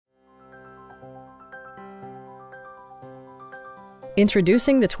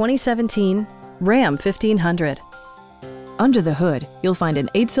Introducing the 2017 Ram 1500. Under the hood, you'll find an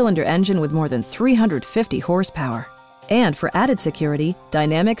 8-cylinder engine with more than 350 horsepower. And for added security,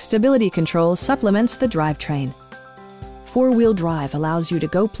 dynamic stability control supplements the drivetrain. Four-wheel drive allows you to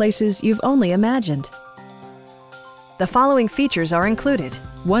go places you've only imagined. The following features are included: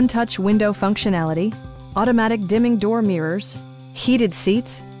 one-touch window functionality, automatic dimming door mirrors, heated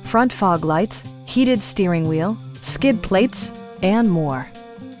seats, front fog lights, heated steering wheel, skid plates, and more.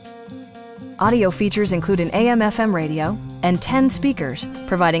 Audio features include an AM/FM radio and 10 speakers,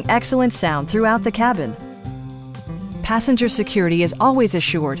 providing excellent sound throughout the cabin. Passenger security is always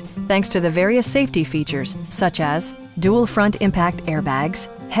assured thanks to the various safety features such as dual front impact airbags,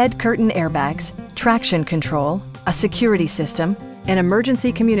 head curtain airbags, traction control, a security system, an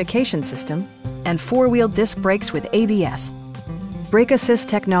emergency communication system, and four-wheel disc brakes with ABS. Brake Assist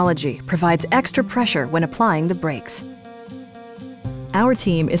technology provides extra pressure when applying the brakes. Our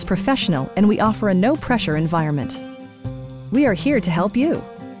team is professional and we offer a no-pressure environment. We are here to help you.